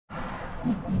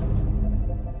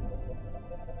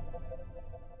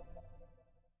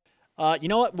You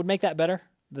know what would make that better?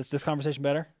 This conversation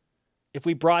better? If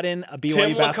we brought in a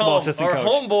BYU basketball assistant coach.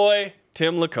 Our homeboy,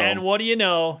 Tim LaComb. And what do you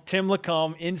know? Tim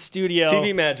LaComb in studio.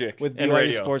 TV magic with and BYU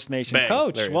radio. Sports Nation. Bang.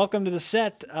 Coach, welcome to the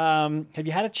set. Have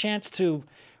you had a chance to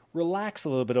relax a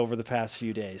little bit over the past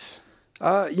few days?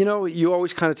 You know, you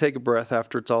always kind of take a breath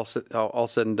after it's all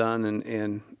said and done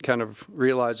and kind of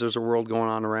realize there's a world going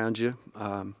on around you.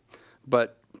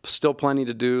 But still plenty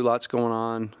to do, lots going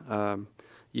on.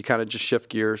 You kind of just shift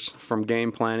gears from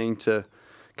game planning to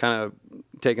kind of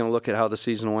taking a look at how the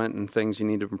season went and things you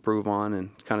need to improve on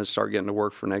and kind of start getting to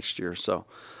work for next year. So,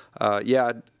 yeah,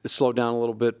 it slowed down a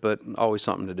little bit, but always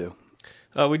something to do.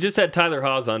 We just had Tyler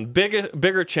Haws on.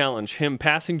 Bigger challenge, him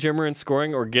passing Jimmer in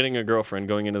scoring or getting a girlfriend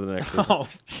going into the next season? Oh,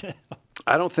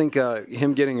 I don't think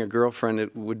him getting a girlfriend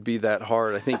it would be that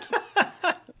hard. I think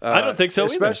I don't think so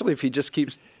especially either. if he just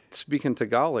keeps speaking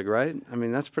Tagalog, right? I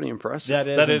mean, that's pretty impressive.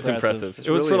 That is impressive. It's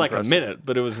It was really for like impressive. a minute,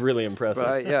 but it was really impressive.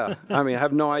 But yeah, I mean, I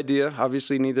have no idea.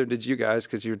 Obviously, neither did you guys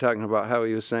because you were talking about how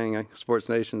he was saying Sports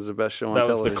Nation is the best show on that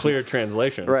television. was the clear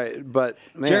translation. Right, but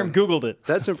man, Jerem Googled it.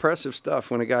 That's impressive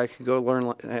stuff when a guy can go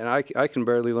learn, and I can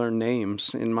barely learn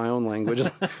names in my own language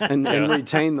and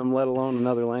retain them, let alone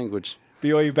another language.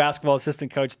 BYU basketball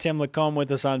assistant coach Tim LaComb with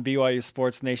us on BYU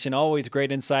Sports Nation. Always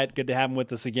great insight. Good to have him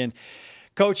with us again.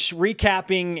 Coach,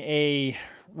 recapping a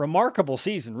remarkable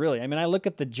season, really. I mean, I look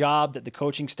at the job that the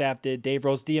coaching staff did, Dave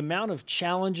Rose, the amount of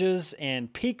challenges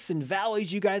and peaks and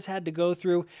valleys you guys had to go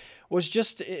through was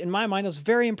just, in my mind, it was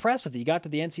very impressive that you got to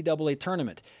the NCAA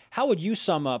tournament. How would you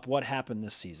sum up what happened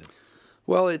this season?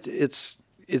 Well, it's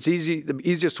easy. The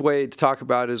easiest way to talk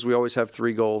about it is we always have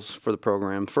 3 goals for the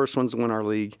program. First one's to win our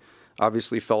league.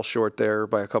 Obviously fell short there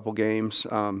by a couple games.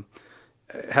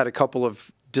 Had a couple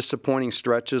of disappointing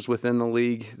stretches within the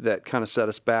league that kind of set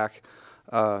us back.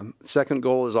 Second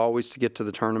goal is always to get to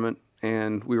the tournament,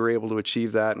 and we were able to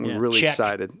achieve that, and we're really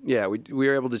excited. Yeah, we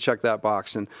were able to check that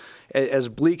box. And as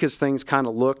bleak as things kind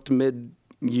of looked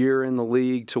mid-year in the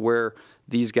league to where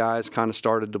these guys kind of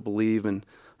started to believe and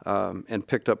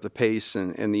picked up the pace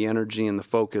and the energy and the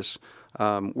focus,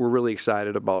 we're really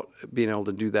excited about being able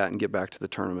to do that and get back to the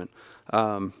tournament.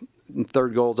 And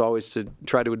third goal is always to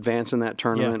try to advance in that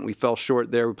tournament. Yeah. We fell short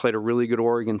there. We played a really good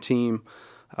Oregon team.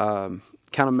 Kind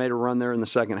of made a run there in the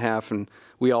second half, and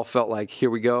we all felt like, here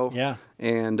we go. Yeah.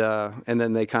 And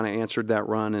then they kind of answered that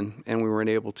run, and we weren't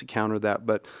able to counter that.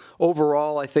 But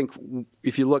overall, I think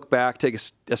if you look back, take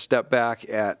a step back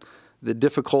at the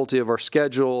difficulty of our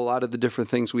schedule, a lot of the different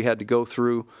things we had to go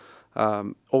through,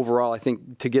 overall, I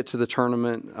think to get to the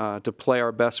tournament, to play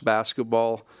our best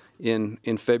basketball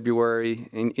in February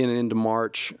and into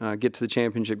March, get to the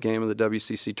championship game of the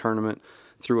WCC tournament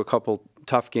through a couple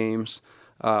tough games.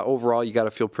 Overall, you got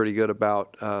to feel pretty good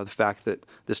about the fact that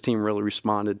this team really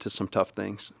responded to some tough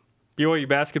things. BYU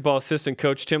basketball assistant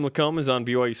coach Tim LaComb is on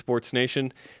BYU Sports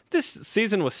Nation. This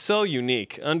season was so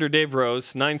unique. Under Dave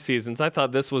Rose, 9 seasons, I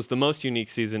thought this was the most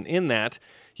unique season in that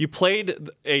you played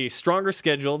a stronger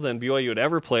schedule than BYU had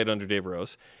ever played under Dave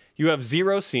Rose. You have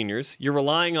 0 seniors. You're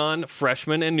relying on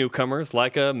freshmen and newcomers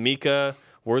like Mika,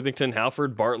 Worthington,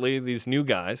 Halford, Bartley, these new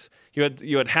guys. You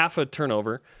had half a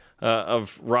turnover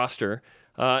of roster.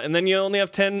 And then you only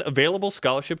have 10 available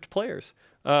scholarship players.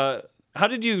 How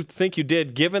did you think you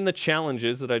did, given the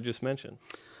challenges that I just mentioned?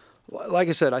 Like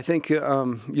I said, I think you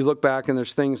look back and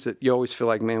there's things that you always feel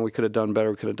like, man, we could have done better,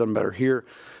 we could have done better here.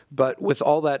 But with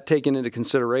all that taken into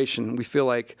consideration, we feel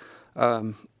like,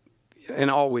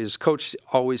 Coach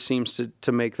always seems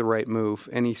to make the right move.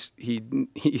 And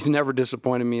he's never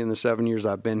disappointed me in the 7 years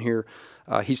I've been here.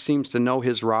 He seems to know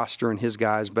his roster and his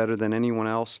guys better than anyone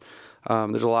else.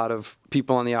 There's a lot of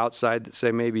people on the outside that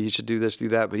say maybe he should do this, do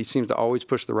that, but he seems to always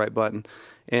push the right button.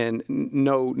 And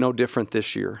no different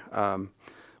this year.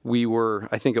 We were,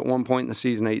 I think, at one point in the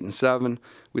season 8-7.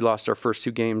 We lost our first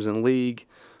 2 games in league,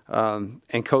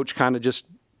 and Coach kind of just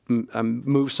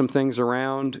moved some things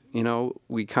around. You know,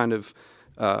 we kind of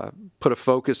put a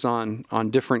focus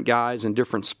on different guys in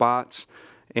different spots.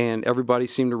 And everybody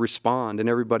seemed to respond, and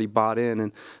everybody bought in.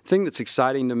 And the thing that's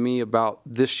exciting to me about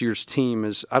this year's team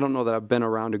is I don't know that I've been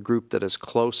around a group that as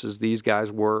close as these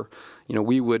guys were. You know,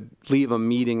 we would leave a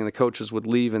meeting, and the coaches would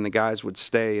leave, and the guys would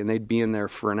stay, and they'd be in there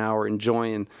for an hour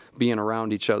enjoying being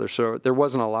around each other. So there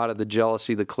wasn't a lot of the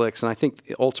jealousy, the cliques, and I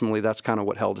think ultimately that's kind of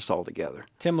what held us all together.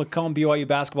 Tim LaComb, BYU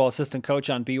basketball assistant coach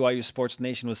on BYU Sports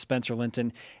Nation with Spencer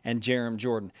Linton and Jerem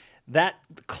Jordan. That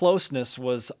closeness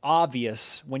was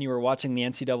obvious when you were watching the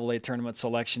NCAA tournament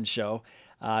selection show,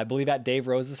 I believe at Dave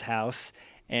Rose's house.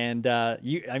 And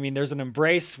I mean, there's an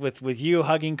embrace with you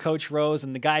hugging Coach Rose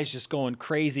and the guys just going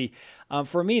crazy.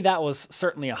 For me, that was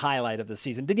certainly a highlight of the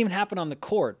season. It didn't even happen on the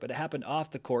court, but it happened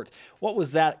off the court. What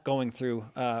was that going through?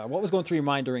 What was going through your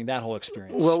mind during that whole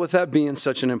experience? Well, with that being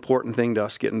such an important thing to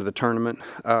us getting to the tournament,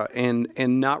 and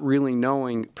not really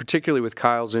knowing, particularly with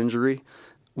Kyle's injury,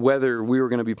 whether we were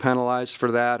going to be penalized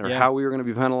for that or how we were going to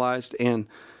be penalized, and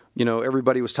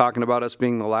everybody was talking about us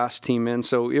being the last team in,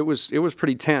 so it was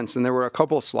pretty tense. And there were a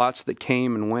couple of slots that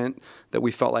came and went that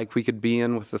we felt like we could be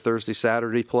in with the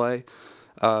Thursday-Saturday play.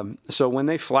 So when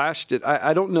they flashed it,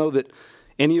 I don't know that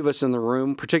any of us in the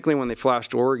room, particularly when they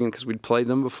flashed Oregon because we'd played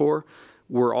them before,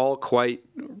 were all quite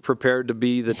prepared to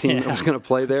be the team that was going to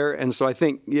play there. And so I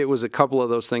think it was a couple of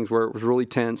those things where it was really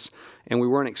tense, and we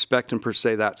weren't expecting per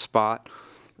se that spot,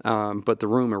 but the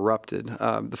room erupted.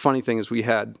 The funny thing is we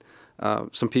had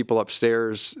some people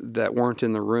upstairs that weren't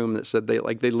in the room that said they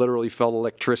literally felt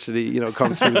electricity,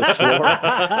 come through the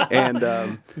floor,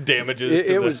 and damages.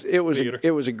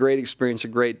 It was a great experience, a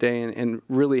great day, and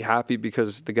really happy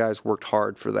because the guys worked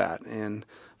hard for that, and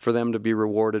for them to be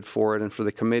rewarded for it, and for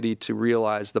the committee to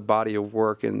realize the body of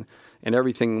work and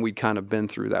everything we'd kind of been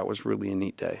through. That was really a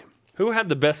neat day. Who had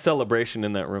the best celebration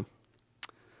in that room?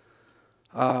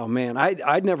 Oh man,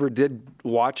 I never did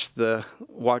watch the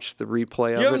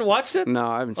replay of it. You haven't watched it? No,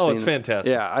 I haven't seen it. Oh, it's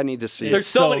fantastic. Yeah, I need to see it. There's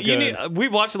so many.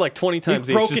 We've watched it like 20 times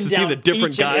each just to see the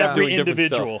different guys doing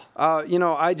different stuff.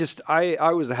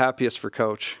 I was the happiest for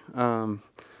Coach.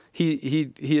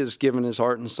 He has given his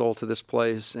heart and soul to this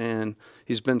place, and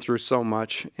he's been through so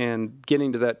much. And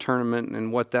getting to that tournament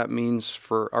and what that means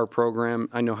for our program,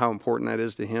 I know how important that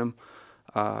is to him.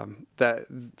 That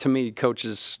to me,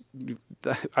 Coach's,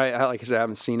 I like I said, I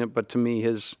haven't seen it, but to me,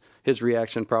 his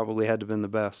reaction probably had to have been the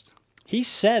best. He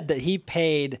said that he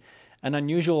paid an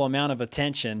unusual amount of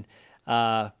attention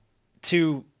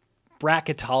to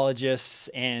bracketologists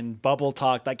and bubble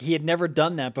talk. Like he had never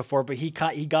done that before, but he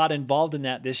got involved in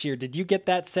that this year. Did you get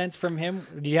that sense from him?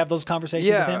 Do you have those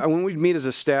conversations with him? Yeah, when we'd meet as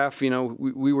a staff,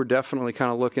 we were definitely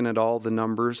kind of looking at all the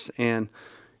numbers, and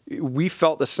we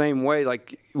felt the same way.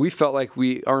 Like we felt like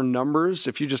our numbers,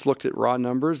 if you just looked at raw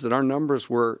numbers, that our numbers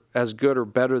were as good or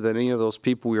better than any of those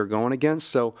people we were going against.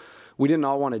 So we didn't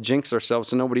all want to jinx ourselves,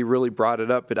 so nobody really brought it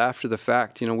up. But after the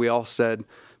fact, we all said,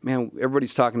 man,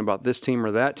 everybody's talking about this team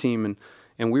or that team,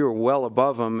 and we were well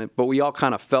above them. But we all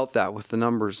kind of felt that with the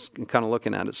numbers and kind of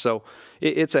looking at it. So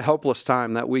it's a helpless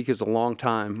time. That week is a long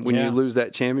time when you lose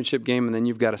that championship game, and then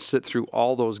you've got to sit through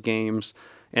all those games,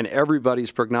 and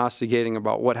everybody's prognosticating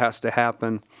about what has to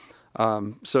happen.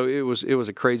 So it was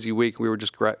a crazy week. We were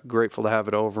just grateful to have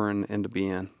it over and to be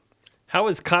in. How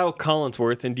is Kyle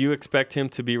Collinsworth, and do you expect him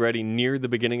to be ready near the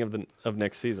beginning of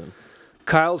next season?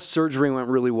 Kyle's surgery went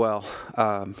really well.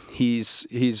 He's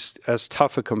as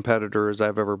tough a competitor as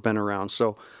I've ever been around.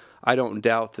 So I don't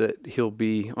doubt that he'll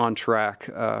be on track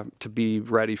to be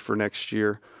ready for next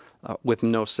year. With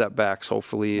no setbacks,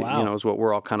 hopefully, is what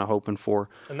we're all kind of hoping for.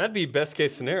 And that'd be best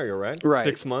case scenario, right? Right.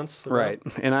 6 months. Right.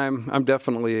 And I'm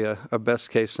definitely a best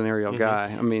case scenario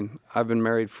guy. I mean, I've been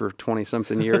married for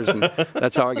 20-something years, and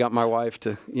that's how I got my wife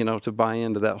to buy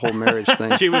into that whole marriage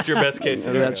thing. She was your best case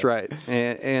scenario. That's right.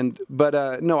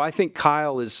 But no, I think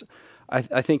Kyle is.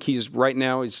 I think he's right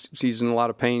now. He's in a lot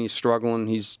of pain. He's struggling.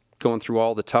 He's going through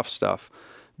all the tough stuff.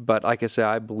 But like I say,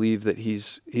 I believe that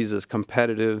he's as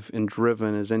competitive and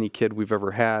driven as any kid we've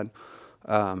ever had.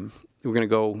 We're going to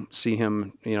go see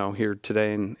him, here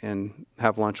today and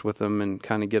have lunch with him and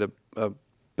kind of get a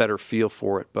better feel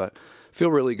for it. But feel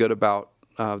really good about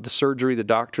the surgery. The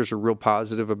doctors are real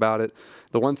positive about it.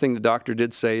 The one thing the doctor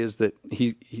did say is that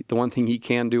the one thing he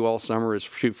can do all summer is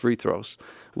shoot free throws.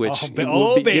 Which baby!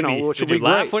 Which Did will you be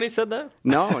laugh great. when he said that?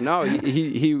 No.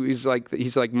 He's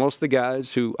like most of the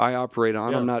guys who I operate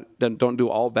on. Yeah. Don't do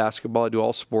all basketball. I do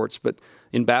all sports, but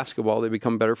in basketball they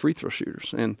become better free throw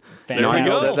shooters, and I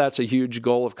know that's a huge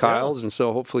goal of Kyle's, and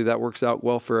so hopefully that works out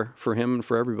well for him and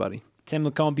for everybody. Tim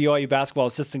LaComb, BYU basketball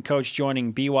assistant coach,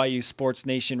 joining BYU Sports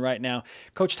Nation right now.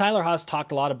 Coach Tyler Haas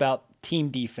talked a lot about team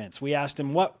defense. We asked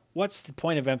him what's the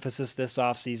point of emphasis this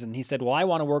offseason. He said, well, I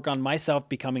want to work on myself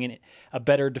becoming a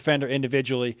better defender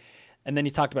individually. And then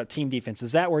he talked about team defense.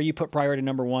 Is that where you put priority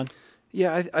number one?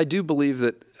 Yeah, I do believe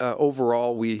that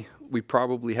overall we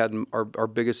probably had our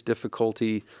biggest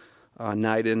difficulty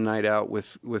night in, night out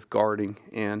with guarding.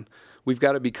 And we've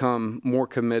got to become more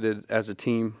committed as a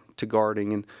team to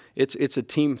guarding. And it's a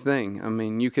team thing. I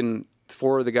mean,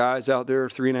 4 of the guys out there,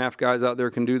 3.5 guys out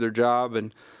there can do their job,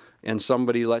 and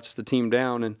somebody lets the team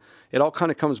down, and it all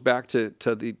kind of comes back to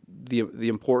the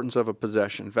importance of a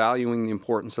possession, valuing the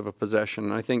importance of a possession.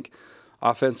 And I think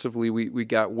Offensively, we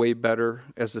got way better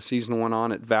as the season went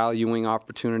on at valuing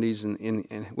opportunities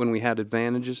and when we had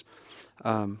advantages.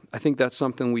 I think that's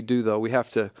something we do, though.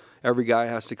 Every guy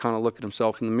has to kind of look at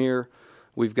himself in the mirror.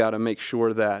 We've got to make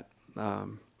sure that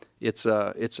it's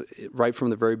right from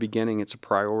the very beginning, it's a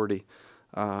priority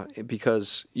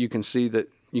because you can see that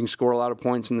you can score a lot of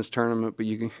points in this tournament, but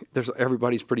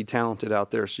everybody's pretty talented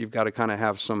out there, so you've got to kind of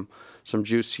have some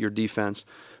juice to your defense.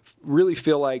 Really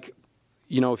feel like,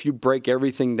 if you break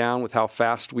everything down with how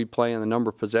fast we play and the number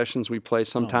of possessions we play,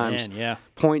 sometimes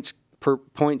points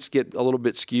get a little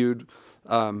bit skewed,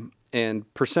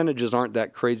 and percentages aren't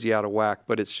that crazy out of whack.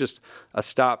 But it's just a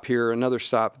stop here, another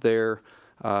stop there.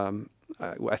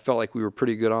 I felt like we were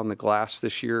pretty good on the glass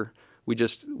this year. We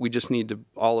just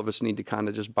all of us need to kind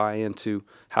of just buy into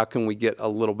how can we get a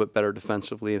little bit better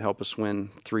defensively and help us win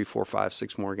 3, 4, 5,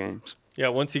 6 more games. Yeah,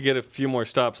 once you get a few more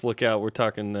stops, look out. We're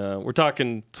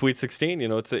talking Sweet 16.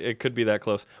 It could be that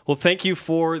close. Well, thank you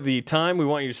for the time. We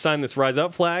want you to sign this Rise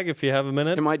Up flag if you have a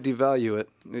minute. It might devalue it.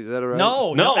 Is that all right?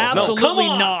 No, absolutely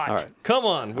not. All right. Come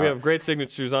on. We have great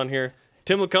signatures on here.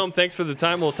 Tim LaComb, thanks for the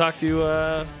time. We'll talk to you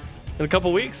in a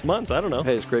couple weeks, months. I don't know.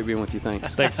 Hey, it's great being with you.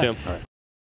 Thanks. Thanks, Tim. All right.